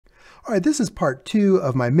All right, this is part 2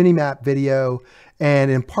 of my Minimap video.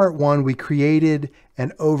 And in part 1, we created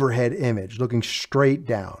an overhead image looking straight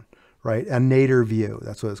down, right? A nadir view.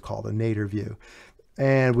 That's what it's called, a nadir view.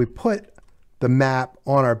 And we put the map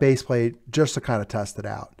on our base plate just to kind of test it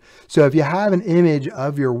out. So if you have an image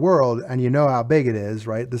of your world and you know how big it is,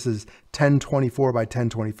 right? This is 1024 by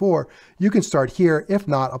 1024. You can start here. If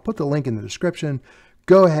not, I'll put the link in the description.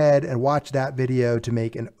 Go ahead and watch that video to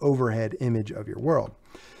make an overhead image of your world.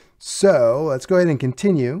 So let's go ahead and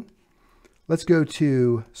continue. Let's go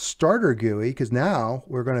to Starter GUI because now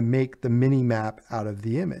we're going to make the mini map out of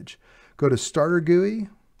the image. Go to Starter GUI,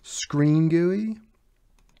 Screen GUI,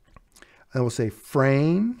 and we'll say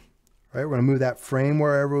Frame, right? We're going to move that frame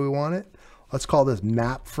wherever we want it. Let's call this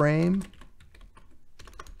Map Frame,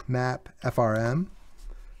 Map FRM,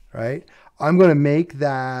 right? I'm going to make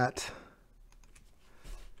that.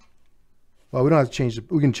 Well, we don't have to change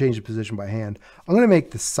we can change the position by hand. I'm going to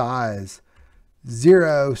make the size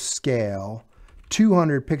 0 scale,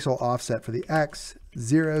 200 pixel offset for the X,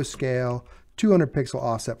 0 scale, 200 pixel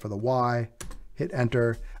offset for the Y. Hit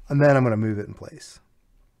enter, and then I'm going to move it in place.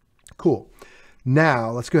 Cool.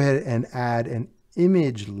 Now let's go ahead and add an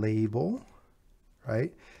image label,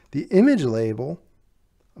 right? The image label,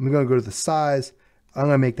 I'm going to go to the size. I'm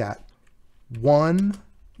going to make that 1,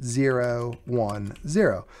 0, 1,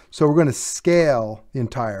 0. So we're going to scale the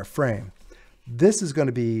entire frame. This is going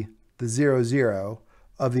to be the 0, 0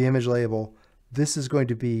 of the image label. This is going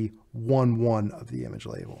to be 1, 1 of the image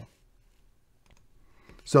label.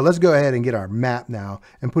 So let's go ahead and get our map now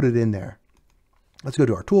and put it in there. Let's go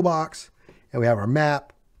to our toolbox and we have our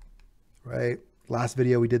map, right? Last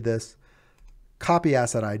video we did this. Copy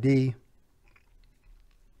asset ID.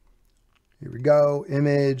 Here we go,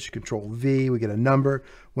 image, Control V, we get a number.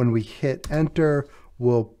 When we hit enter,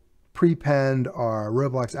 we'll prepend our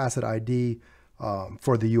Roblox asset ID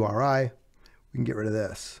for the URI. We can get rid of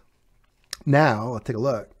this. Now, let's take a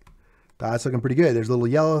look. That's looking pretty good. There's a little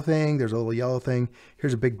yellow thing, there's a little yellow thing.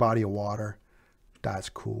 Here's a big body of water. That's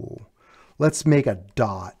cool. Let's make a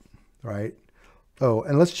dot, right? Oh,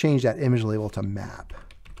 and let's change that image label to map,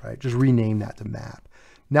 right? Just rename that to map.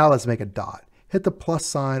 Now let's make a dot. Hit the plus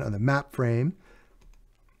sign on the map frame.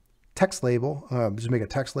 Text label, just make a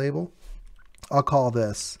text label. I'll call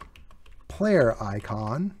this player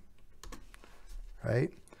icon, right?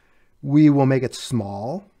 We will make it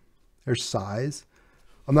small. There's size.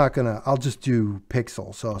 I'll just do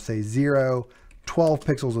pixels. So I'll say 0, 12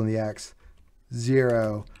 pixels on the X,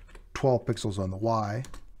 0, 12 pixels on the Y.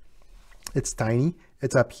 It's tiny,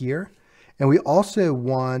 it's up here. And we also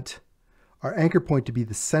want our anchor point to be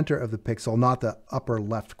the center of the pixel, not the upper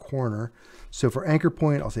left corner. So for anchor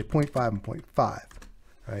point, I'll say 0.5 and 0.5,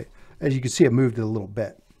 right? As you can see, it moved it a little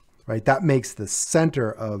bit, right? That makes the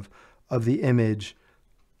center of the image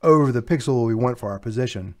over the pixel we want for our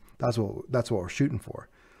position. That's what we're shooting for.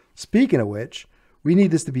 Speaking of which, we need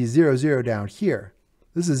this to be 0, 0 down here.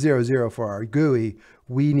 This is 0, 0 for our GUI.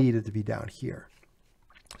 We need it to be down here.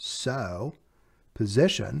 So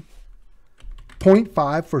position,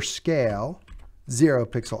 0.5 for scale, 0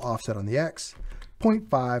 pixel offset on the X,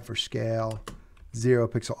 0.5 for scale, 0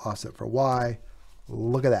 pixel offset for Y.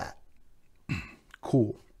 Look at that.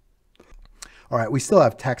 Cool. All right, we still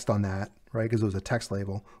have text on that, right? Because it was a text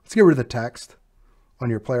label. Let's get rid of the text on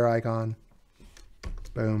your player icon.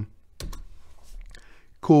 Boom.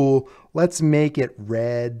 Cool. Let's make it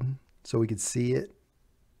red so we can see it.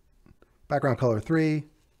 Background color 3.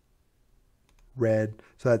 Red.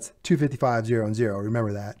 So that's 255, 0, and 0.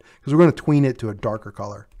 Remember that because we're going to tween it to a darker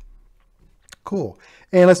color. Cool.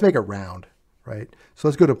 And let's make it round, right? So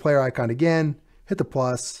let's go to player icon again, hit the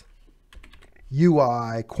plus,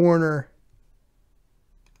 UI, corner.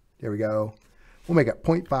 There we go. We'll make it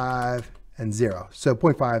 0.5 and 0. So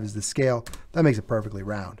 0.5 is the scale. That makes it perfectly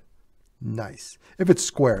round. Nice. If it's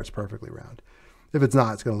square, it's perfectly round. If it's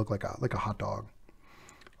not, it's going to look like a hot dog.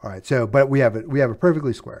 All right. So, but we have it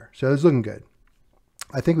perfectly square. So it's looking good.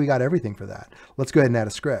 I think we got everything for that. Let's go ahead and add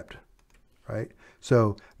a script, right?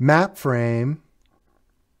 So map frame,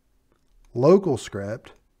 local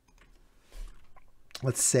script.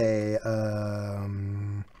 Let's say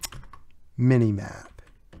Minimap.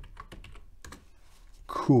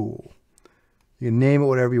 Cool. You can name it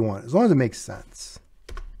whatever you want, as long as it makes sense,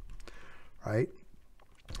 right?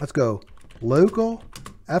 Let's go local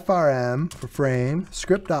FRM for frame,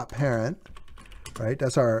 script.parent, right?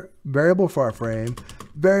 That's our variable for our frame.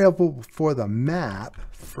 Variable for the map,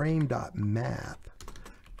 frame.map.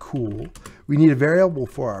 Cool. We need a variable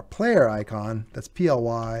for our player icon. That's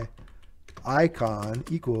PLY icon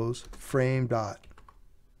equals frame dot,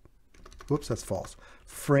 whoops, that's false.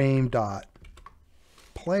 Frame dot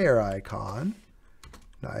player icon.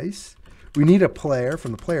 Nice. We need a player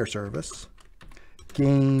from the player service.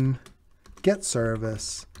 Game get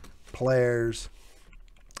service players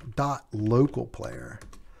dot local player.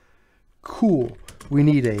 Cool. We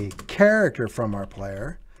need a character from our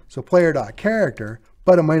player. So player dot character,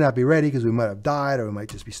 but it might not be ready because we might have died or we might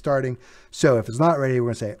just be starting. So if it's not ready,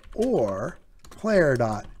 we're going to say or player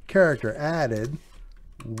dot character added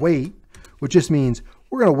wait, which just means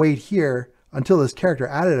we're going to wait here until this character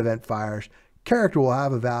added event fires. Character will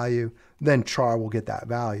have a value, then char will get that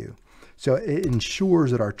value. So it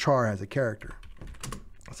ensures that our char has a character.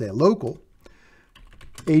 Say a local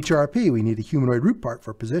HRP, we need a humanoid root part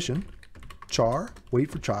for position. Char,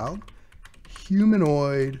 wait for child,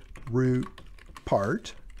 humanoid root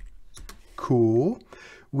part. Cool.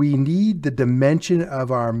 We need the dimension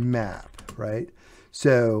of our map, right?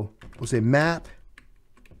 So we'll say map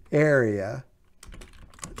area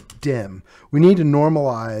dim. We need to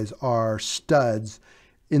normalize our studs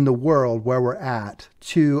in the world where we're at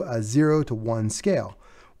to a 0 to 1 scale.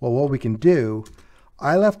 Well, what we can do,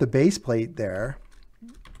 I left the base plate there,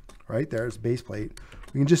 right? There's base plate.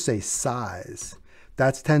 We can just say size.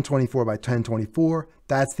 That's 1024 by 1024.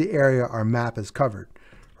 That's the area our map is covered,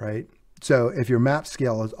 right? So if your map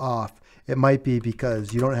scale is off, it might be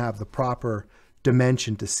because you don't have the proper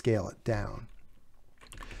dimension to scale it down.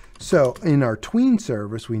 So in our tween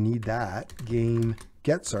service, we need that game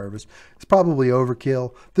get service. It's probably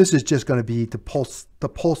overkill. This is just going to be to pulse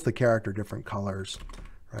the character different colors,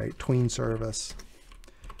 right? Tween service.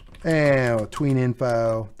 And tween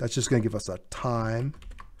info, that's just going to give us a time.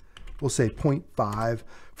 We'll say 0.5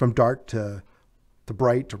 from dark to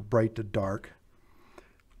bright to dark.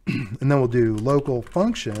 And then we'll do local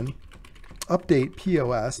function, update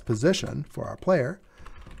POS position for our player.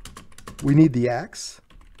 We need the X,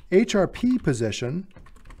 HRP position,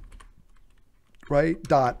 right,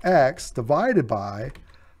 dot X divided by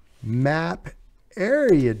map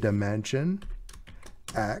area dimension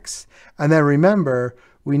X. And then remember,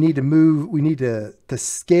 we need to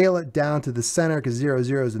scale it down to the center because 0,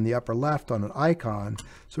 0 is in the upper left on an icon.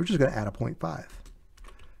 So we're just going to add a 0.5,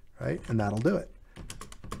 right? And that'll do it.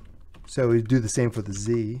 So we do the same for the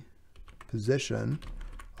Z position.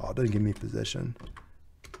 Oh, it doesn't give me position.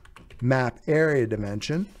 Map area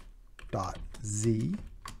dimension dot Z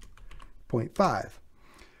 0.5.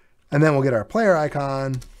 And then we'll get our player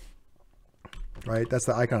icon, right? That's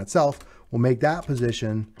the icon itself. We'll make that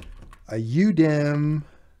position a udim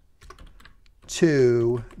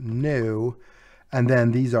to new, and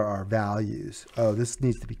then these are our values. Oh, this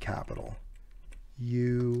needs to be capital.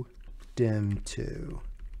 udim2,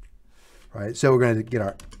 right? So we're going to get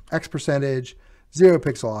our X percentage, 0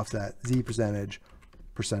 pixel offset, Z percentage,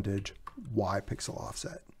 Y pixel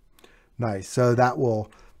offset. Nice. So that will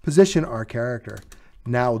position our character.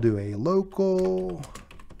 Now we'll do a local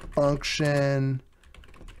function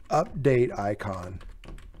update icon,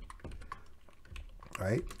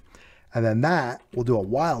 right? And then that we'll do a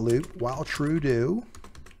while loop, while true do.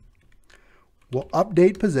 We'll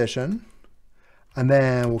update position, and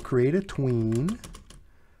then we'll create a tween,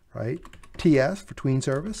 right? TS for tween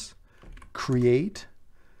service, create.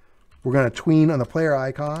 We're going to tween on the player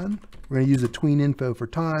icon. We're going to use the tween info for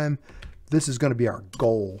time. This is going to be our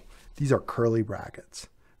goal. These are curly brackets,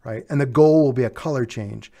 right? And the goal will be a color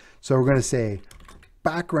change. So we're going to say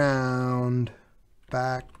background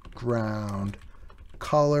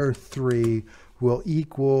color 3 will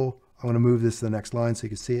equal, I'm going to move this to the next line so you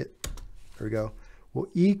can see it. There we go. Will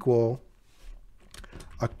equal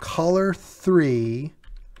a color 3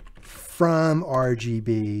 from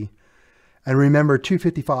RGB. And remember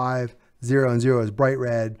 255, 0 and 0 is bright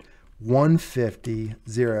red. 150,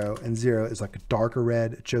 0 and 0 is like a darker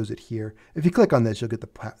red. It shows it here. If you click on this, you'll get the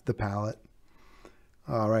palette.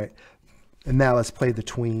 All right. And now let's play the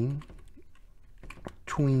tween.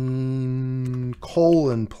 Tween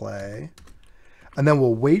colon play. And then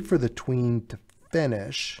we'll wait for the tween to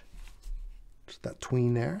finish. Just that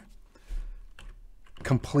tween there.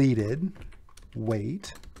 Completed.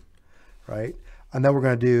 Wait. Right? And then we're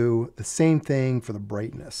going to do the same thing for the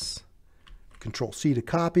brightness. Control C to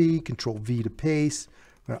copy, Control V to paste.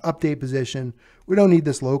 We're going to update position. We don't need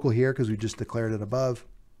this local here because we just declared it above.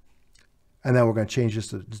 And then we're going to change this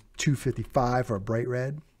to 255 for a bright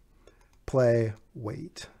red. Play,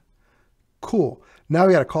 wait. Cool. Now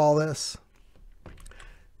we got to call this.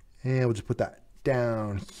 And we'll just put that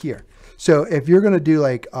down here. So if you're going to do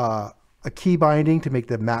like a key binding to make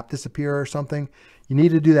the map disappear or something, you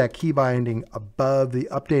need to do that key binding above the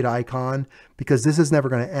update icon because this is never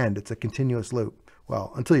going to end. It's a continuous loop.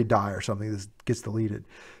 Well, until you die or something, this gets deleted.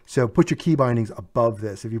 So put your key bindings above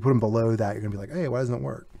this. If you put them below that, you're gonna be like, hey, why doesn't it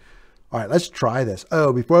work? All right, let's try this.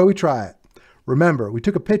 Oh, before we try it, remember, we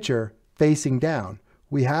took a picture facing down.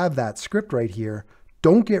 We have that script right here.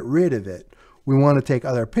 Don't get rid of it. We want to take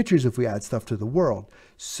other pictures if we add stuff to the world.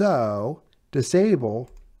 So disable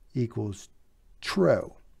equals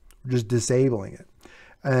true. We're just disabling it.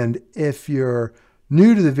 And if you're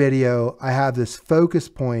new to the video, I have this focus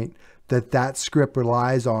point that script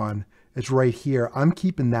relies on. It's right here. I'm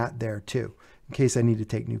keeping that there too, in case I need to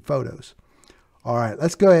take new photos. All right,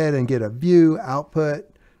 let's go ahead and get a view output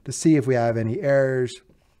to see if we have any errors.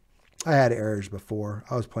 I had errors before.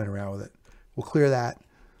 I was playing around with it. We'll clear that.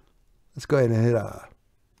 Let's go ahead and hit a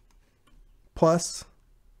plus.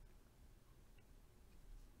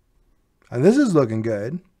 And this is looking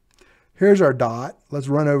good. Here's our dot. Let's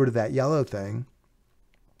run over to that yellow thing.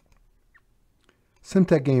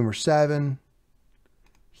 Simtech Gamer 7.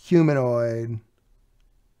 Humanoid.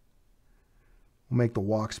 We'll make the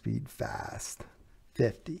walk speed fast.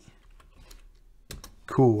 50.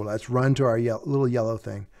 Cool. Let's run to our little yellow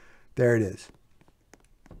thing. There it is.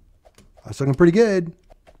 That's looking pretty good.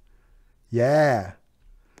 Yeah.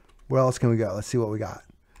 Where else can we go? Let's see what we got.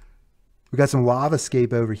 We got some lava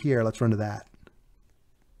escape over here. Let's run to that.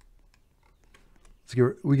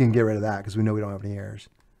 We can get rid of that because we know we don't have any errors.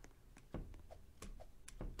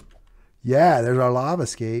 Yeah, there's our lava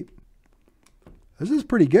escape. This is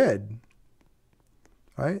pretty good.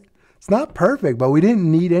 All right. It's not perfect, but we didn't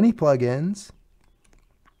need any plugins.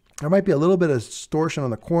 There might be a little bit of distortion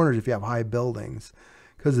on the corners if you have high buildings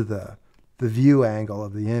because of the view angle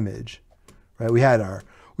of the image. Right? We had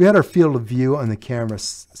our field of view on the camera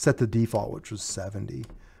set to default, which was 70.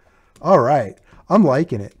 All right. I'm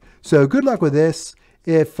liking it. So good luck with this.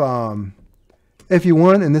 If you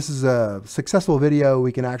want, and this is a successful video,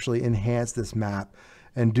 we can actually enhance this map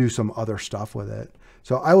and do some other stuff with it.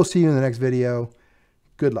 So I will see you in the next video.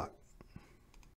 Good luck.